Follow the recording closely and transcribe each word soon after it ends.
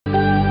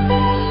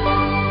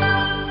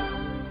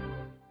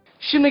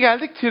Şimdi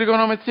geldik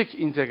trigonometrik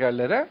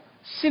integrallere.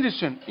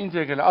 Sinüsün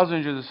integrali az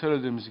önce de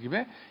söylediğimiz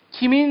gibi.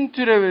 Kimin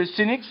türevi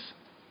sin x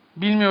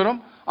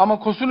bilmiyorum ama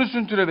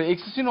kosinüsün türevi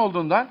eksi sin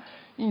olduğundan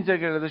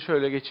integrale de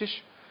şöyle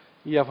geçiş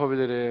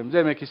yapabilirim.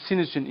 Demek ki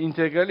sinüsün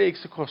integrali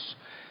eksi kos.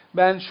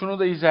 Ben şunu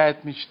da izah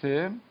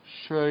etmiştim.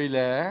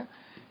 Şöyle,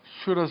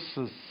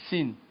 şurası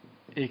sin,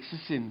 eksi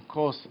sin,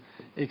 kos,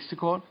 eksi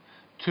kon.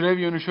 Türev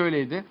yönü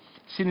şöyleydi.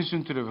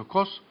 Sinüsün türevi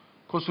kos,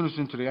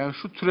 kosinüsün türevi. Yani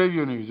şu türev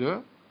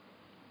yönüydü.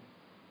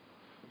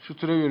 Şu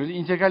türev yönüydü.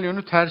 İntegral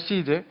yönü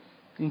tersiydi.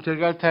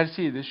 İntegral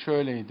tersiydi.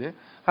 Şöyleydi.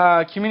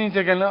 Kimin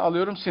integralini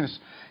alıyorum? Sinüs.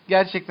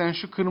 Gerçekten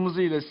şu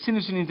kırmızı ile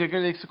sinüsün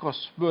integrali eksi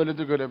kos. Böyle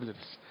de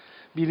görebiliriz.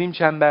 Birim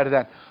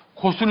çemberden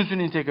kosinüsün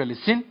integrali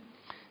sin,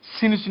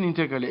 sinüsün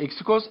integrali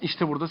eksi kos.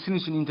 İşte burada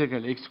sinüsün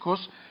integrali eksi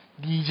kos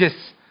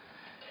diyeceğiz.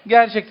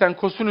 Gerçekten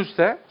kosinüs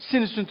de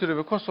sinüsün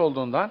türevi kos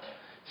olduğundan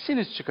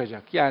sinüs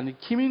çıkacak. Yani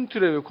kimin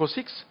türevi cos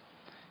x,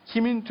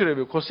 kimin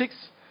türevi cos x,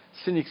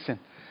 sin x'in.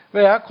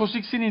 Veya cos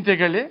x'in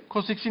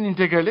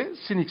integrali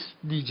sin x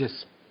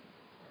diyeceğiz.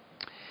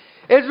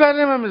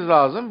 Ezberlememiz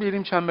lazım.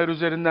 Birim çember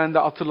üzerinden de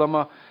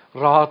hatırlama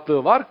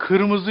rahatlığı var.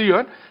 Kırmızı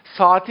yön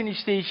saatin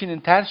işleyişinin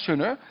ters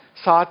yönü.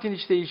 Saatin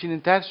işleyişinin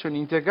ters yönü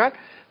integral.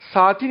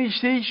 Saatin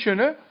işleyiş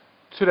yönü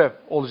türev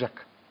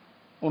olacak.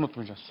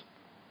 Unutmayacağız.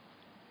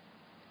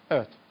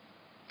 Evet.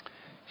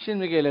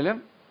 Şimdi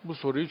gelelim bu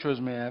soruyu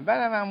çözmeye.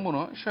 Ben hemen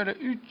bunu şöyle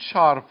 3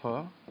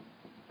 çarpı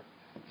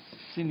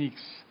sin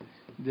x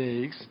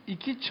dx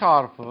 2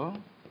 çarpı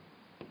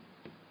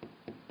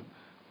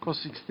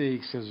cos x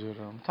dx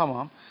yazıyorum.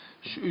 Tamam.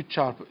 Şu 3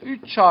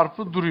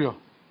 çarpı duruyor.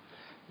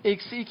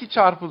 Eksi 2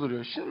 çarpı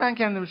duruyor. Şimdi ben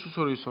kendime şu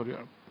soruyu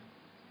soruyorum.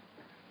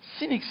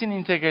 Sin x'in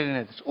integrali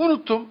nedir?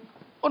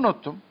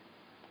 Unuttum.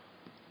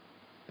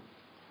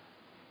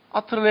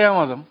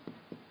 Hatırlayamadım.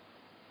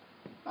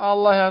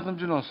 Allah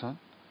yardımcın olsun.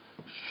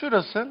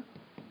 Şurası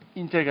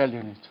integral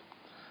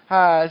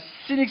yönüydü.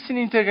 Sin x'in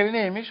integrali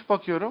neymiş?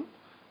 Bakıyorum.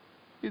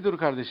 Bir dur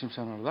kardeşim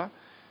sen orada.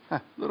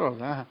 Dur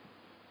orada.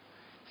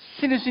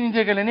 Sinüsün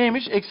integrali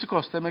neymiş? Eksi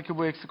kos. Demek ki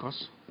bu eksi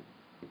kos.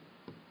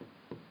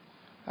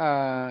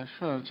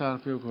 Şöyle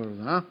çarpıyor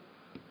orada.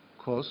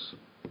 Kos.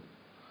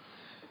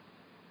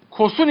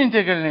 Kosun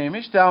integrali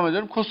neymiş? Devam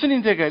ediyorum. Kosun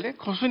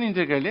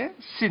integrali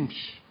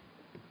sinmiş.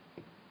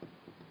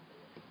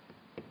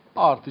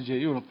 Artı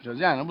c'yi unutmayacağız.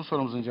 Yani bu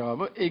sorumuzun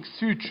cevabı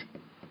eksi 3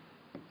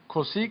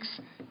 cos x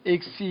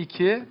eksi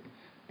 2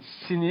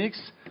 sin x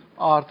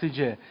artı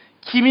c.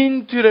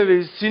 Kimin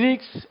türevi sin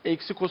x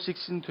eksi cos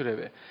x'in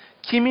türevi?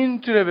 Kimin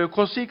türevi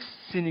cos x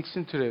sin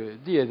x'in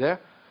türevi diye de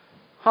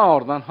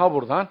oradan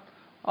buradan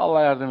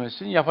Allah yardım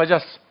etsin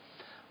yapacağız.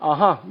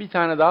 Bir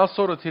tane daha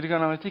soru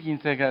trigonometrik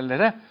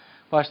integrallere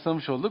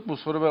başlamış olduk. Bu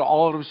soru böyle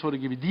ağır bir soru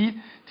gibi değil.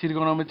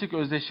 Trigonometrik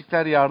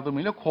özdeşlikler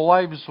yardımıyla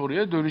kolay bir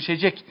soruya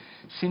dönüşecek.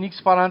 Sin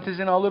x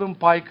parantezine alırım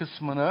pay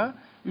kısmını,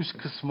 üst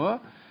kısmı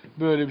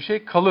böyle bir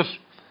şey kalır.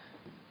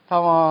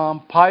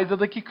 Tamam.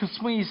 Paydadaki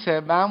kısmı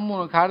ise ben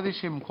bunu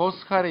kardeşim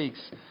cos kare x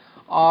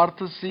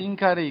artı sin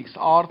kare x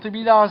artı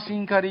bir daha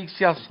sin kare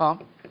x yazsam.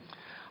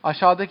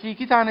 Aşağıdaki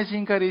iki tane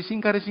sin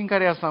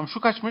kare yazsam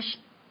şu kaçmış?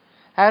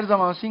 Her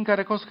zaman sin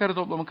kare cos kare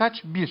toplamı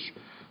kaç? 1.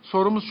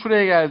 Sorumuz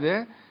şuraya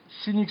geldi.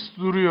 Sin x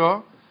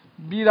duruyor.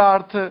 1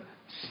 artı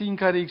sin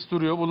kare x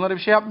duruyor. Bunlara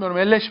bir şey yapmıyorum.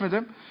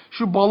 Elleşmedim.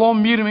 Şu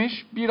balon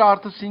 1'miş. 1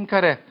 artı sin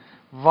kare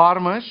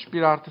varmış.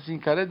 1 artı sin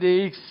kare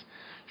dx.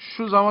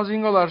 Şu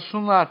zamazingolar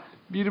şunlar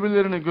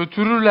birbirlerini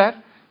götürürler.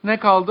 Ne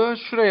kaldı?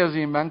 Şuraya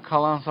yazayım ben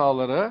kalan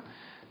sağları.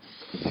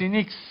 Sin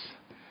x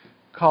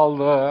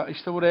kaldı.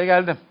 İşte buraya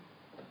geldim.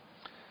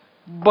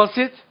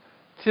 Basit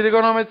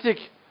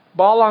trigonometrik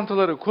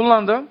bağlantıları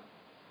kullandım.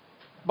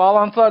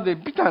 Bağlantılar değil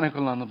bir tane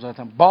kullandım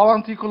zaten.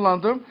 Bağlantıyı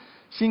kullandım.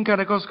 Sin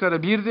kare cos kare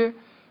 1'di.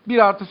 1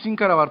 artı sin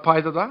kare var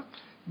paydada.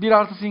 1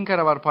 artı sin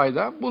kare var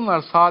payda.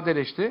 Bunlar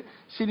sadeleşti.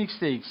 Sin x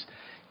dx.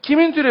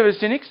 Kimin türevi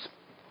sin x?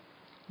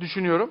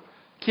 Düşünüyorum.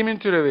 Kimin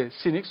türevi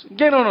sin x?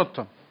 Gene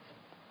unuttum.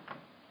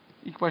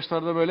 İlk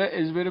başlarda böyle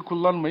ezberi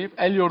kullanmayıp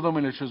el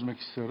yordamıyla çözmek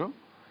istiyorum.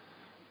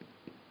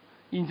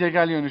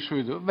 İntegral yönü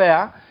şuydu.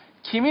 Veya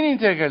kimin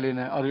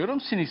integralini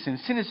arıyorum? Sin x'in.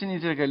 Sinüsün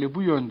integrali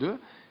bu yöndü.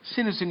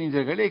 Sinüsün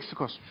integrali eksi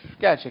kos.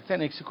 Gerçekten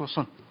eksi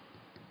kosun.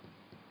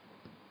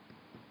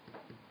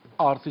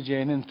 Artı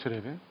c'nin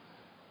türevi.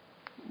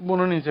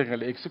 Bunun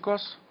integrali eksi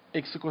kos.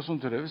 Eksi kosun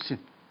türevi sin.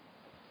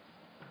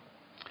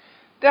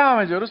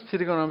 Devam ediyoruz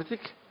trigonometrik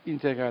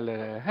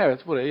integrallere.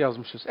 Evet buraya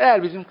yazmışız.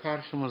 Eğer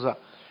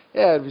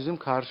bizim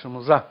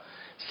karşımıza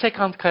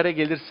sekant kare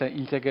gelirse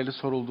integrali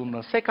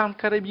sorulduğunda sekant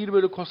kare 1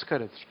 bölü kos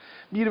karedir.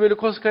 1 bölü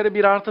kos kare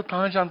 1 artı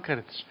tanjant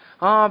karedir.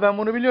 Ben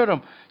bunu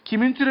biliyorum.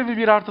 Kimin türevi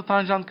 1 artı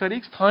tanjant kare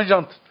x?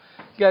 Tanjant.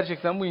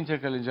 Gerçekten bu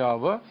integralin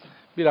cevabı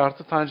 1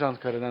 artı tanjant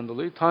kareden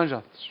dolayı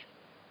tanjanttır.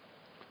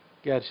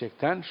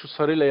 Gerçekten şu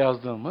sarıyla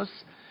yazdığımız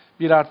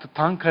 1 artı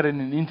tan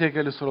karenin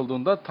integrali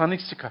sorulduğunda tan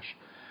x çıkar.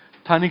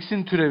 Tan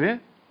x'in türevi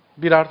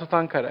 1 artı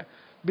tan kare.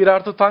 1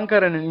 artı tan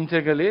karenin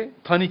integrali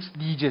tan x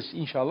diyeceğiz.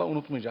 İnşallah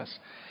unutmayacağız.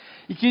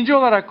 İkinci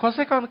olarak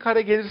kosekant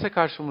kare gelirse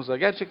karşımıza.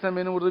 Gerçekten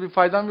benim burada bir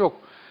faydam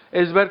yok.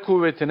 ezber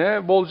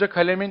kuvvetine, bolca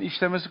kalemin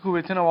işlemesi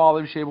kuvvetine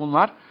bağlı bir şey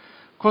bunlar.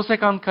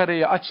 Kosekant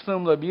kareyi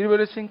açtığımda 1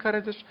 bölü sin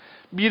karedir.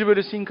 1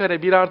 bölü sin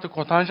kare 1 artı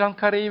kotanjant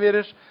kareyi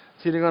verir.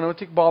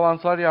 Trigonometrik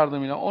bağlantılar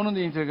yardımıyla. Onun da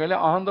integrali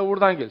ahanda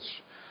buradan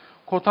gelir.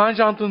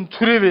 Kotanjantın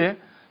türevi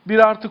 1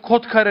 artı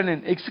kot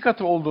karenin eksi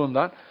katı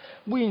olduğundan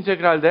bu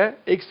integralde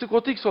eksi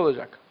kot x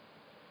olacak.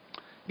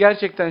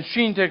 Gerçekten şu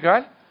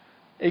integral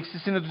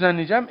eksisini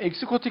düzenleyeceğim.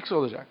 Eksi kot x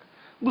olacak.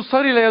 Bu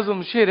sarıyla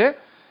yazılmış yeri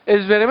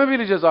ezbere mi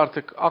bileceğiz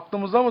artık?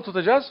 Aklımızda mı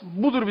tutacağız?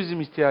 Budur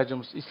bizim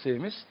ihtiyacımız,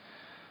 isteğimiz.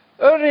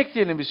 Örnek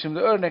diyelim biz şimdi.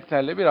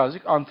 Örneklerle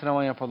birazcık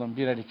antrenman yapalım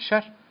birer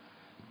ikişer.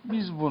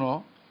 Biz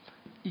bunu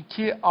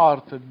 2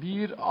 artı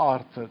 1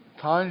 artı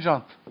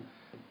tanjant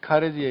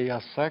kare diye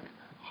yazsak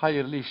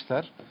hayırlı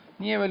işler.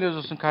 Niye böyle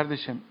yazıyorsun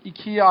kardeşim?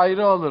 2'yi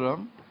ayrı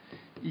alırım.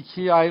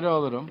 2'yi ayrı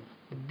alırım.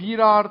 1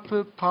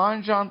 artı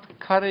tanjant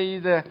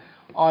kareyi de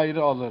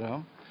ayrı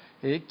alırım.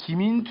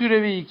 Kimin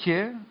türevi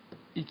 2?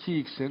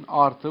 2x'in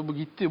artı bu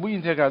gitti. Bu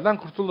integralden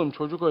kurtuldum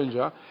çocuk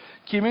oyuncağı.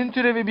 Kimin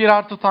türevi 1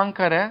 artı tan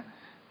kare?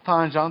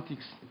 Tanjant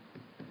x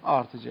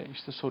artı c.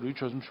 İşte soruyu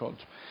çözmüş oldum.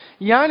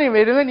 Yani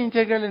verilen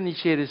integralin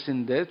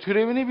içerisinde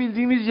türevini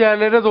bildiğimiz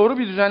yerlere doğru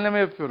bir düzenleme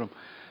yapıyorum.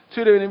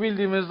 Türevini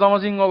bildiğimiz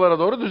damazingolara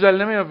doğru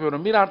düzenleme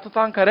yapıyorum. 1 artı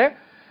tan kare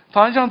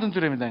tanjantın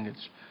türevinden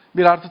gelir.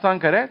 1 artı tan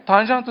kare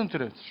tanjantın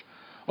türevidir.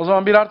 O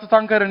zaman 1 artı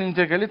tan karenin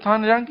integrali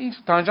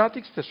tanjant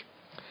x'tir.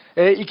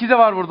 2 de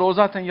var burada. O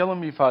zaten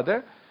yalın bir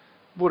ifade.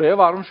 Buraya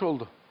varmış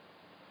oldu.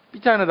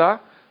 Bir tane daha.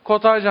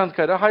 Kotanjant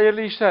kare.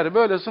 Hayırlı işler.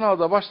 Böyle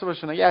sınavda başlı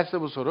başına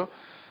gelse bu soru.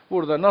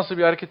 Burada nasıl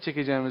bir hareket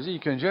çekeceğimizi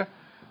ilk önce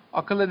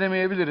akıl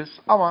edemeyebiliriz.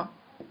 Ama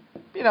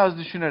biraz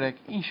düşünerek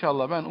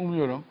inşallah ben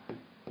umuyorum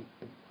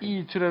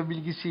iyi türev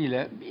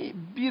bilgisiyle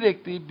bir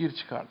ekleyip bir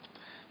çıkardım.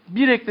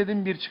 Bir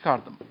ekledim bir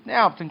çıkardım. Ne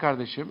yaptın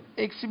kardeşim?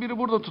 Eksi 1'i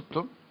burada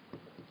tuttum.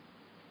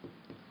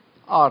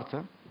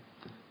 Artı.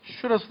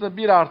 Şurası da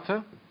 1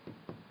 artı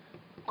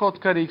kot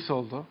kare x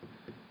oldu.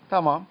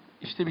 Tamam.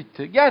 İşte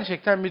bitti.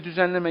 Gerçekten bir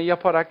düzenleme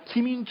yaparak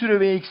kimin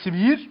türevi eksi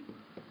 1?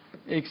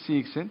 Eksi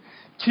x'in.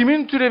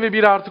 Kimin türevi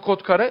 1 artı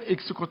kot kare?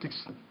 Eksi kot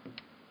x'in.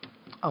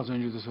 Az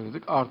önce de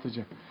söyledik.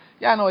 Artıcı.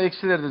 Yani o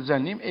eksileri de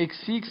düzenleyeyim.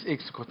 Eksi x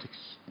eksi kot x.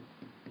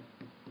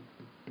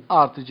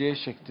 Artı c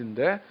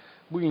şeklinde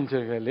bu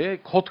integrali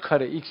kot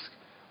kare x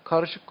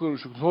karışık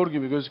kuruşuk zor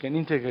gibi gözüken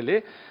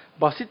integrali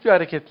basit bir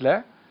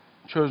hareketle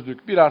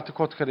çözdük. 1 artı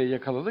kot kareyi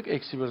yakaladık.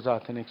 Eksi 1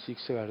 zaten eksi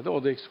x'i verdi.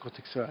 O da eksi kot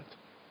x'i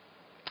verdi.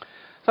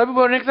 Tabii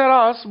bu örnekler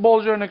az.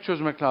 Bolca örnek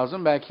çözmek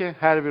lazım. Belki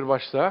her bir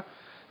başta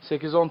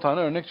 8-10 tane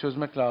örnek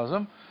çözmek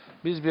lazım.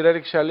 Biz birer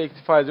ikişerle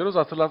iktifa ediyoruz.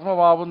 Hatırlatma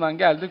babından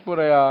geldik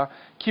buraya.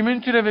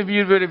 Kimin türevi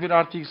 1 bölü 1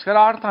 artı x kare?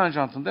 Artı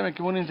tanjantın. Demek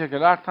ki bunun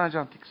integrali artı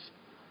tanjant x.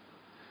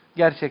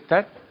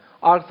 Gerçekten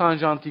arc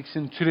tanjant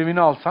x'in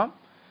türevini alsam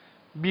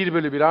 1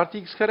 bölü 1 artı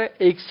x kare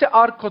eksi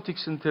arc kot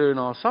x'in türevini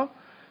alsam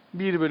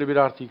 1 bölü 1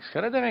 artı x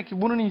kare. Demek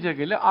ki bunun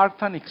integrali arc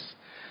tan x.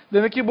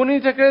 Demek ki bunun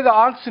integrali de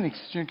arc sin x.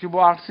 Çünkü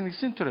bu arc sin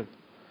x'in türevi.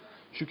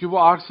 Çünkü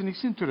bu arc sin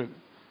x'in türevi.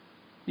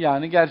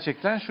 Yani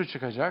gerçekten şu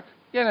çıkacak.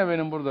 Yine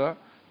benim burada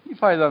bir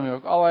faydam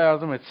yok. Allah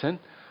yardım etsin.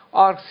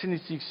 Arc sin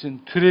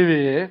x'in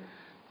türevi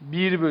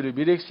 1 bölü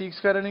 1 eksi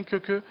x karenin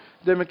kökü.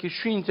 Demek ki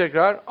şu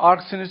integral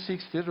arc sinüs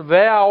x'tir.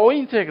 Veya o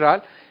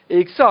integral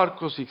eksi arc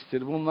cos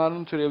x'tir.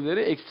 Bunların türevleri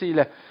eksi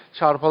ile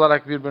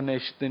çarpılarak birbirine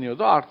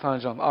eşitleniyordu. Arc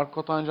tanjant, arc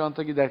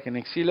kotanjanta giderken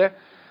eksiyle,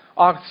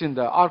 arc sin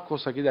de arc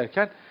cos'a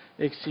giderken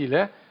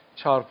eksiyle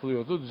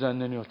çarpılıyordu,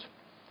 düzenleniyordu.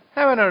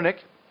 Hemen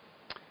örnek.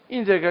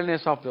 İntegralini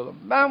hesaplayalım.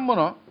 Ben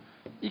bunu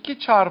 2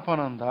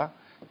 çarpanında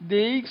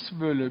dx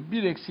bölü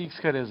 1 eksi x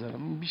kare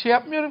yazarım. Bir şey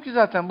yapmıyorum ki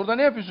zaten. Burada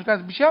ne yapıyorsun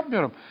kardeşim? Bir şey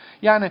yapmıyorum.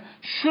 Yani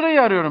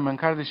şurayı arıyorum ben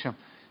kardeşim.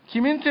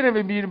 Kimin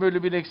türevi 1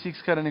 bölü 1 eksi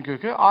x karenin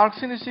kökü? Arc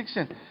sinüs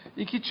x'in.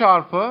 2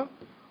 çarpı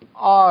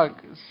arc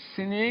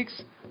sin x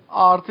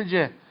artı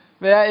c.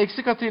 Veya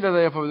eksi katıyla da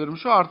yapabilirim.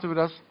 Şu artı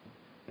biraz.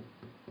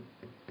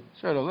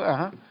 Şöyle olur.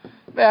 Aha.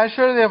 Veya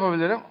şöyle de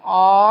yapabilirim.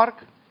 Arc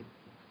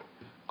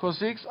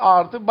cos x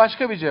artı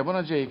başka bir c. Buna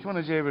c2, buna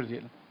c1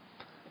 diyelim.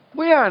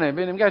 Bu yani.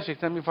 Benim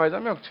gerçekten bir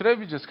faydam yok. Türev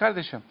bileceğiz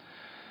kardeşim.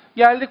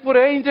 Geldik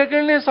buraya.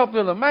 İntegralini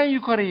hesaplayalım. Ben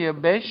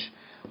yukarıya 5,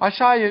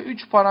 aşağıya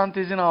 3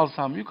 parantezini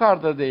alsam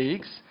yukarıda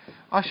dx,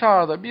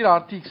 aşağıda 1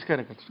 artı x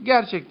kare kalır.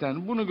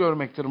 Gerçekten bunu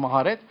görmektir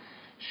maharet.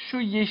 Şu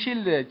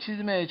yeşille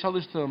çizmeye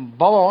çalıştığım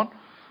balon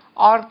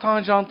arc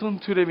tanjantın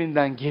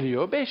türevinden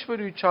geliyor. 5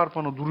 bölü 3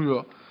 çarpanı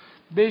duruyor.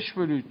 5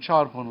 bölü 3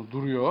 çarpanı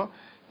duruyor.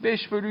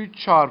 5 bölü 3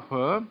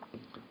 çarpı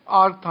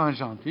arc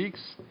tanjant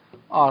x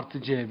artı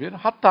c1.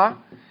 Hatta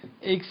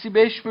eksi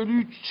 5 bölü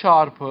 3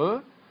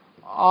 çarpı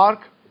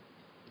arc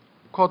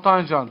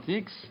kotanjant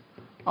x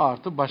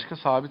artı başka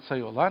sabit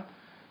sayı olan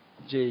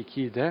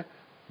c2'yi de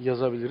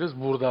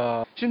yazabiliriz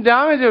burada. Şimdi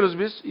devam ediyoruz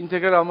biz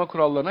integral alma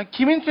kurallarına.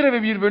 Kimin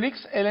türevi 1 bölü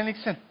x? Ln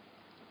x'in.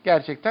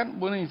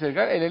 Gerçekten bunun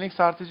integral ln x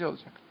artı c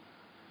olacak.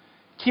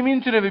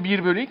 Kimin türevi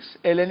 1 bölü x?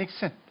 Ln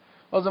x'in.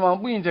 O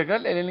zaman bu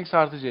integral ln x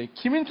artı c.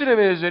 Kimin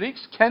türevi e üzeri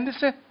x?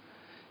 Kendisi.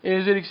 E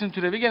üzeri x'in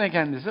türevi gene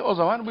kendisi. O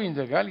zaman bu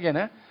integral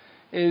gene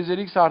e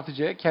üzeri x artı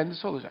c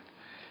kendisi olacak.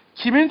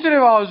 Kimin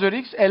türevi a üzeri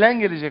x? Ln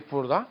gelecek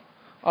burada.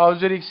 A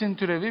üzeri x'in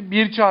türevi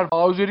 1 çarpı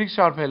A üzeri x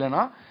çarpı ln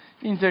a.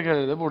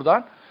 İntegrale de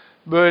buradan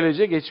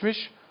böylece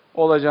geçmiş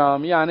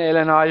olacağım. Yani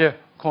ln a'yı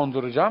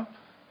konduracağım.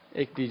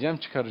 Ekleyeceğim,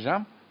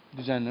 çıkaracağım.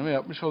 Düzenleme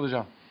yapmış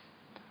olacağım.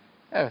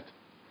 Evet.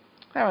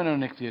 Hemen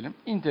örnekleyelim.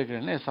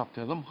 İntegralini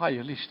hesaplayalım.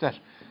 Hayırlı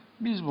işler.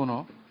 Biz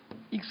bunu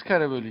x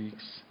kare bölü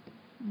x.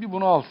 Bir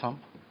bunu alsam.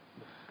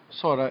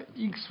 Sonra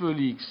x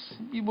bölü x.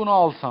 Bir bunu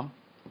alsam.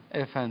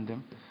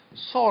 Efendim.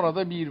 Sonra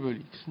da 1 bölü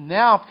x. Ne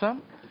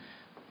yaptım?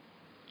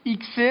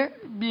 X'i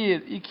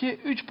 1, 2,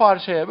 3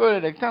 parçaya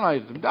bölerekten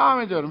ayırdım.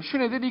 Devam ediyorum. Şu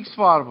nedir? X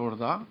var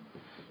burada.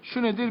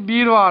 Şu nedir?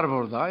 1 var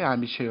burada.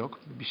 Yani bir şey yok.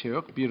 Bir şey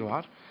yok. 1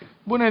 var.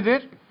 Bu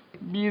nedir?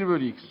 1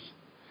 bölü x.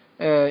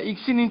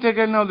 X'in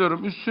integralini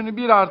alıyorum. Üstünü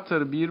 1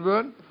 artır 1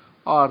 böl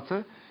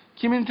artı.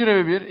 Kimin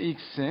türevi 1?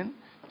 X'in.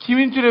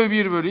 Kimin türevi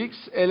 1 bölü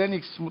x? Ln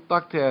x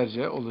mutlak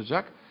değerce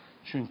olacak.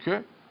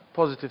 Çünkü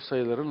pozitif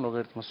sayıların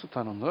logaritması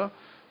tanımlı.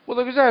 Bu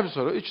da güzel bir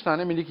soru. 3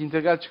 tane minik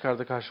integral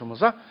çıkardı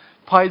karşımıza.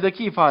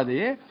 Paydadaki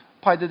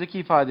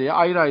ifadeyi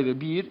ayrı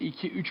ayrı 1,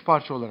 2, 3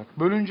 parça olarak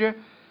bölünce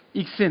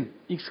x'in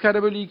x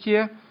kare bölü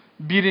 2'ye,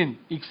 1'in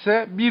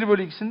x'e, 1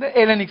 bölü x'in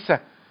de ln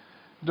x'e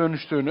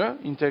dönüştüğünü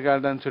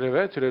integralden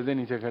türeve, türevden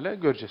integrale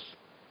göreceğiz.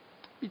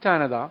 Bir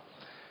tane daha.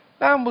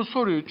 Ben bu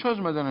soruyu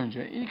çözmeden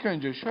önce ilk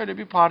önce şöyle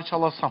bir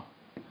parçalasam.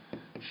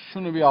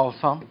 Şunu bir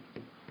alsam.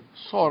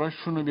 Sonra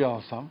şunu bir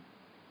alsam.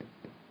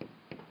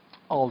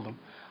 Aldım.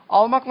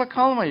 Almakla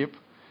kalmayıp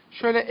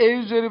şöyle e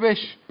üzeri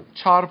 5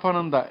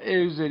 çarpanında e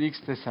üzeri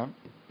x desem.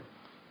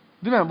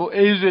 Değil mi? Bu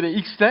e üzeri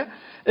x ile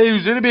e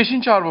üzeri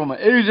 5'in çarpımı.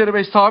 E üzeri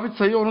 5 sabit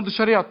sayı, onu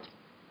dışarıya attım.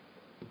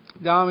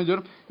 Devam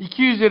ediyorum.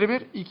 2 üzeri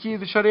 1,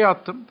 2'yi dışarıya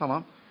attım.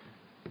 Tamam.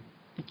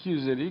 2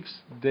 üzeri x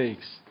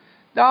dx.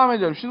 Devam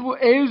ediyorum. Şimdi bu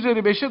e üzeri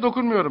 5'e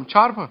dokunmuyorum.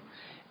 Çarpı.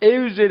 E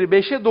üzeri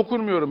 5'e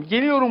dokunmuyorum.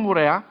 Geliyorum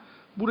buraya.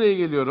 Buraya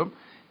geliyorum.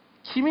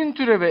 Kimin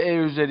türevi e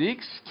üzeri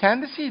x?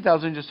 Kendisiydi,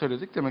 az önce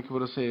söyledik. Demek ki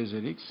burası e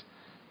üzeri x.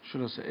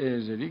 Şurası e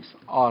üzeri x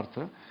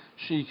artı.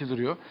 Şu 2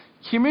 duruyor.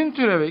 Kimin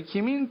türevi?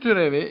 Kimin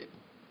türevi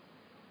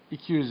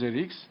 2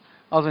 üzeri x.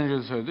 Az önce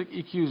de söyledik.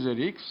 2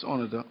 üzeri x.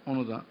 Onu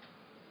da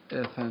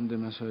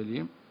efendime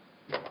söyleyeyim.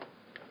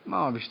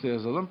 Mavişte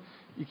yazalım.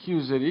 2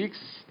 üzeri x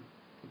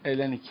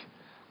ln 2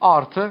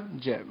 artı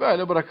c.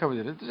 Böyle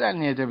bırakabiliriz.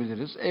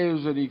 Düzenleyebiliriz. E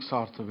üzeri x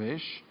artı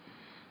 5.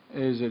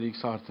 E üzeri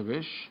x artı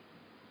 5.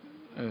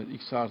 Evet,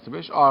 x artı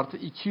 5 artı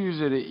 2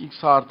 üzeri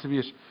x artı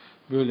 1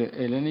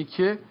 bölü ln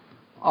 2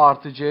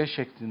 artı c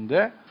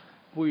şeklinde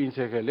bu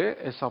integrali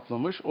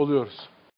hesaplamış oluyoruz.